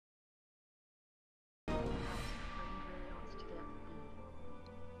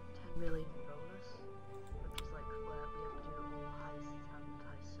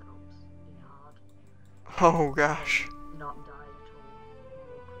Oh gosh. not die at all.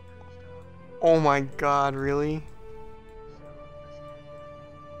 Or quickly start. Oh my god, really? So let's check it.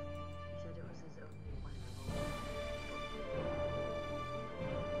 He said it was his only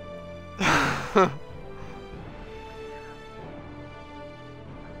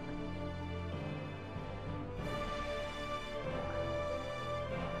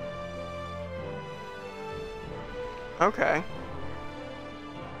Okay.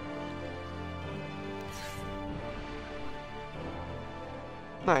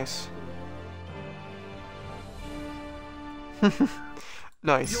 Nice.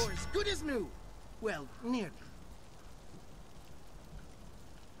 Nice. You're as good as new. Well, nearly.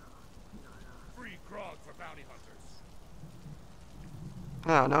 Free grog for bounty hunters.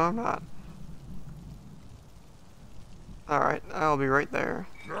 Oh, no, I'm not. Alright, I'll be right there.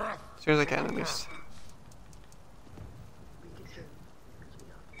 As soon as I can, at least.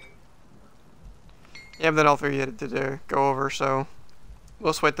 Yeah, but then all three had to go over, so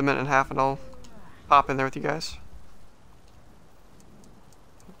we'll just wait the minute and a half and I'll pop in there with you guys.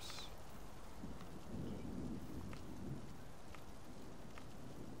 Oops.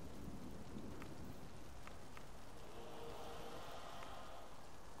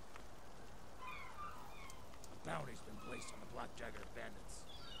 A bounty's been placed on the Black Jagger bandits.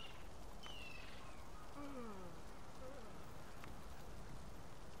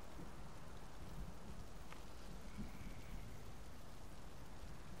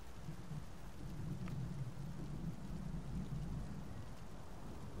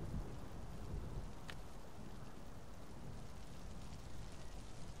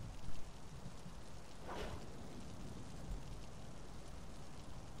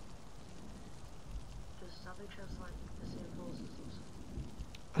 Does Savage have like the same balls as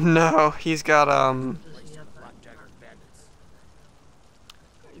us? No, he's got, Does he have that? Black Jagger bandits.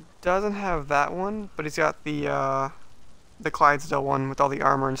 doesn't have that one, but he's got the Clydesdale one with all the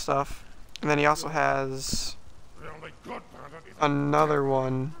armor and stuff. And then he also has The only good bandit is another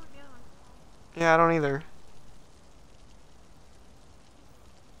one. Yeah, I don't either.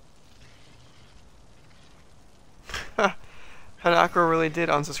 Hanako really did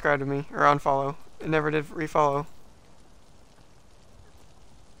unsubscribe to me, or unfollow. It never did refollow.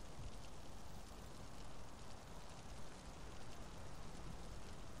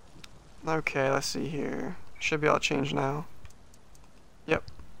 Okay, let's see here. Should be able to change now. Yep.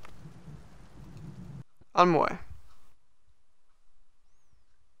 On my way. Am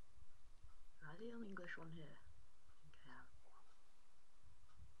I the only English one here?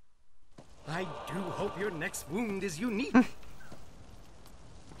 I do hope your next wound is unique.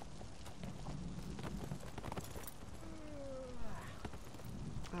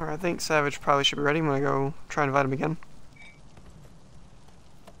 Alright, I think Savage probably should be ready when I go try and invite him again.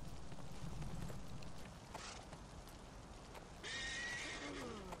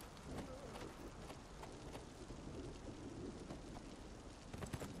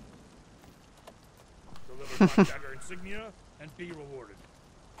 deliver Black Jagger insignia and be rewarded.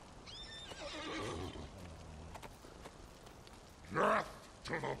 Death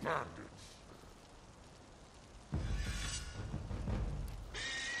to the bandits.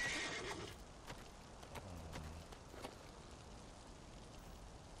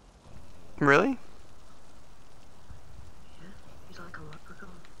 Really? Yeah, he's like a leprechaun.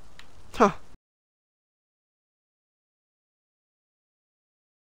 Huh.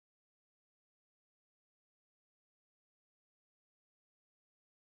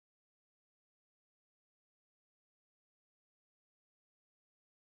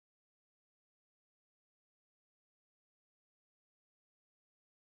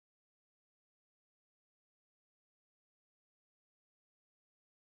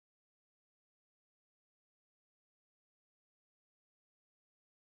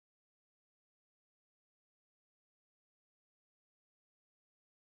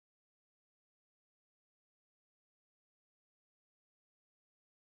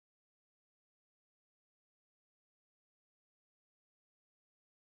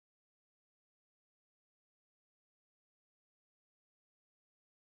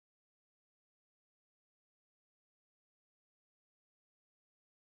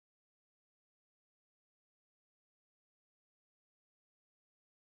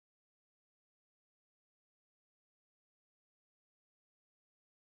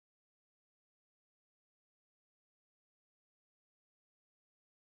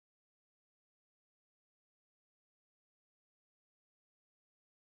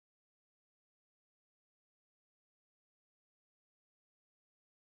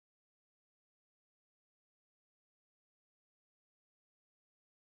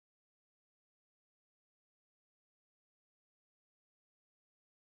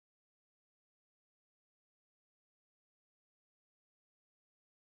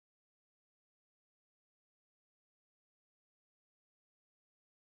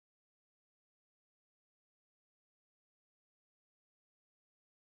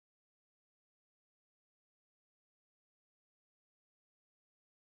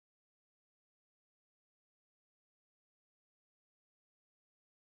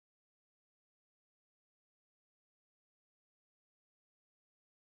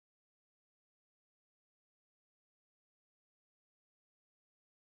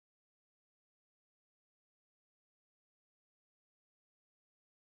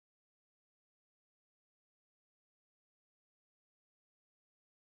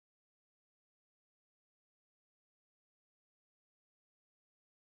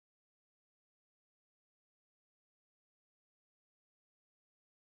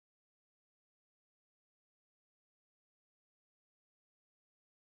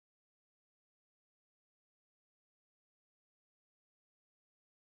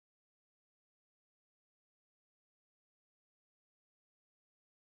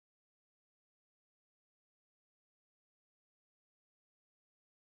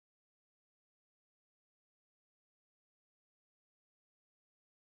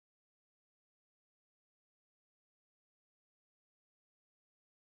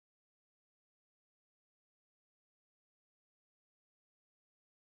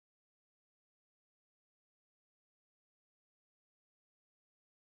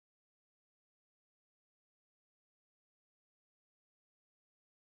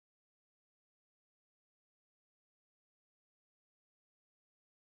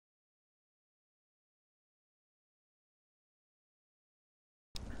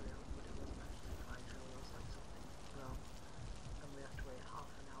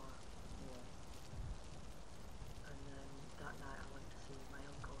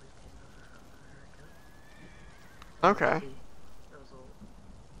 Okay. Those all,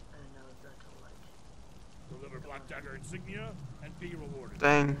 and now that to like. Deliver Black Dagger insignia and be rewarded.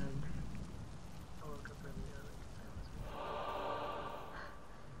 Dang. I woke up really early because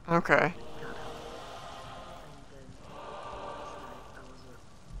I was Okay. got up, and then last night I was at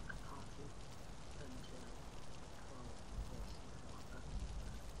a party until 12 or something like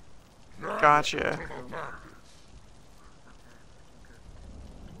that. Gotcha. To the bandits. Got there, freaking good.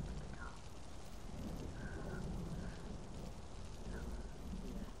 Came in the car.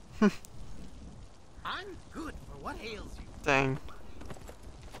 So, yeah. I'm good for what ails you. Dang.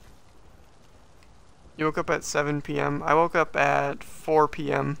 You woke up at 7 p.m. I woke up at 4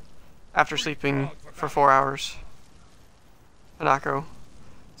 p.m. after sleeping for 4 hours. Hanako.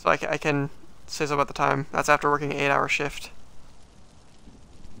 So I can say so about the time. That's after working an 8-hour shift.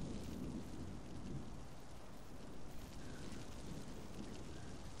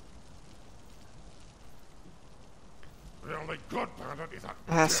 The only good bandit is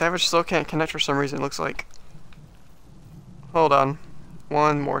a Savage still can't connect for some reason, it looks like. Hold on.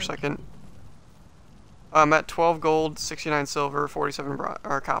 One more second. I'm at 12 gold, 69 silver, 47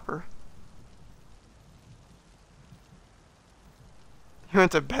 copper. He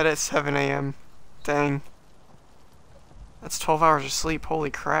went to bed at 7 a.m. Dang. That's 12 hours of sleep. Holy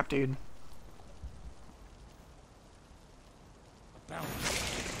crap, dude. bounty.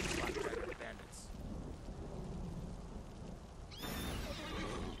 Black Dagger bandits.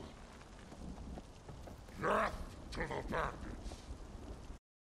 Death to the bandits.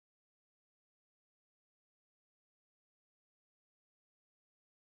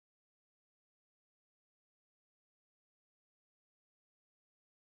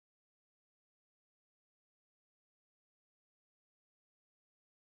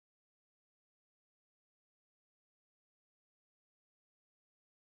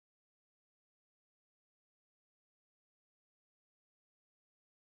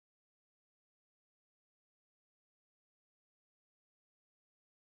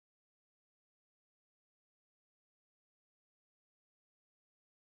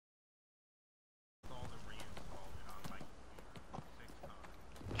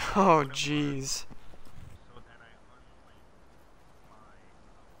 Oh, jeez.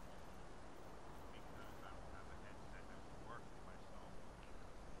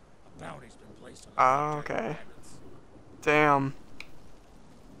 A bounty's been placed on the Ah, Black Dagger okay. bandits. Damn.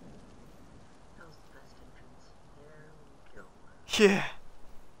 That was the best entrance. There we go. Yeah.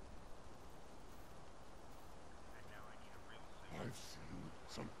 I've seen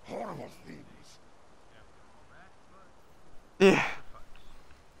some horrible things. Yeah.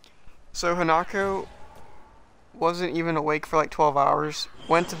 So Hanako wasn't even awake for like 12 hours,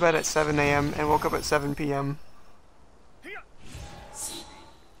 went to bed at 7 a.m. and woke up at 7 p.m.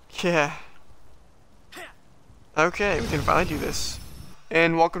 Yeah. Okay, we can finally do this.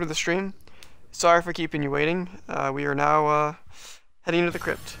 And welcome to the stream. Sorry for keeping you waiting. We are now heading to the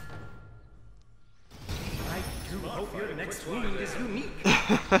crypt. I do hope your next wound is unique.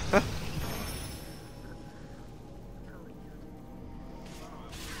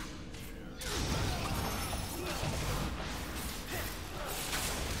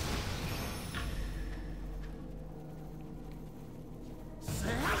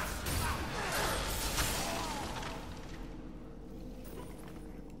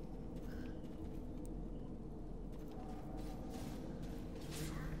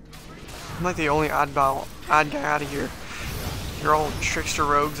 I'm like the only odd guy out of here. You're all trickster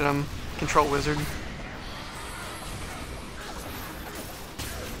rogues and I'm control wizard.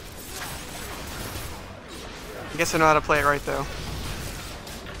 I guess I know how to play it right though.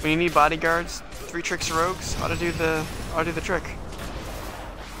 When you need bodyguards, 3 trickster rogues, ought to do the trick.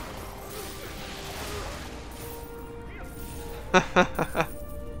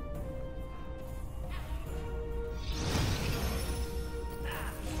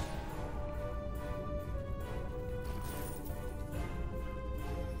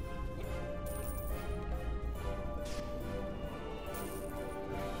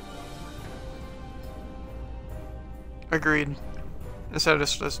 Agreed. Instead of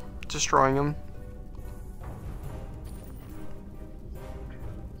just destroying them.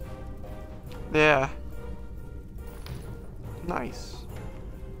 Yeah. Nice.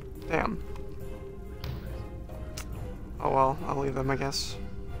 Damn. Oh well, I'll leave them, I guess.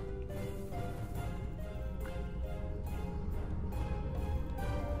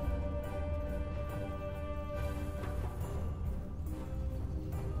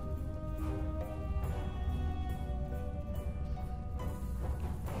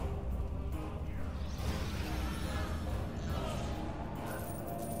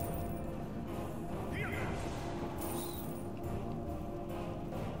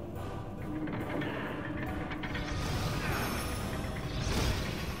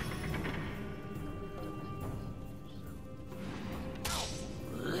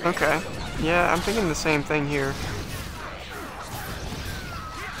 Okay. Yeah, I'm thinking the same thing here.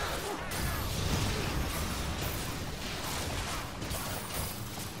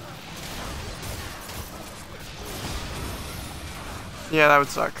 Yeah, that would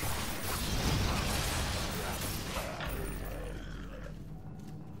suck.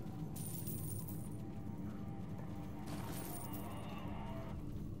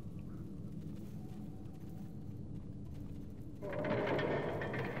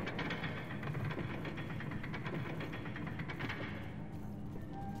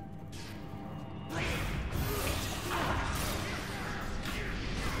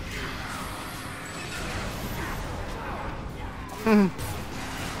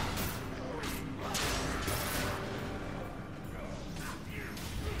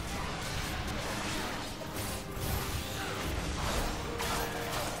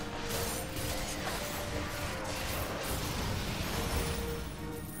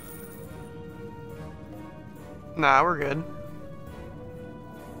 Nah, we're good.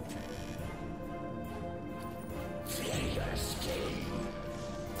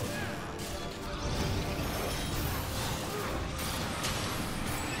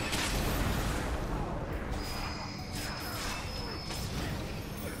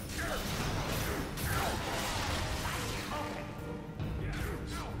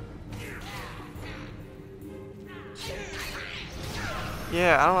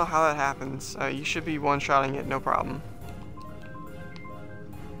 Yeah, I don't know how that happens. You should be one-shotting it, no problem.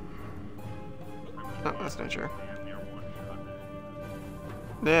 Oh, that's nature.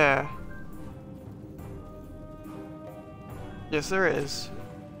 Yeah. Yes, there is.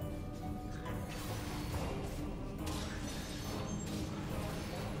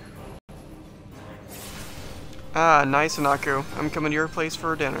 Ah, nice, Anako. I'm coming to your place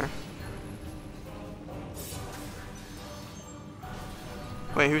for dinner.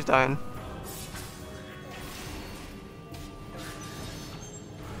 Wait, who's dying?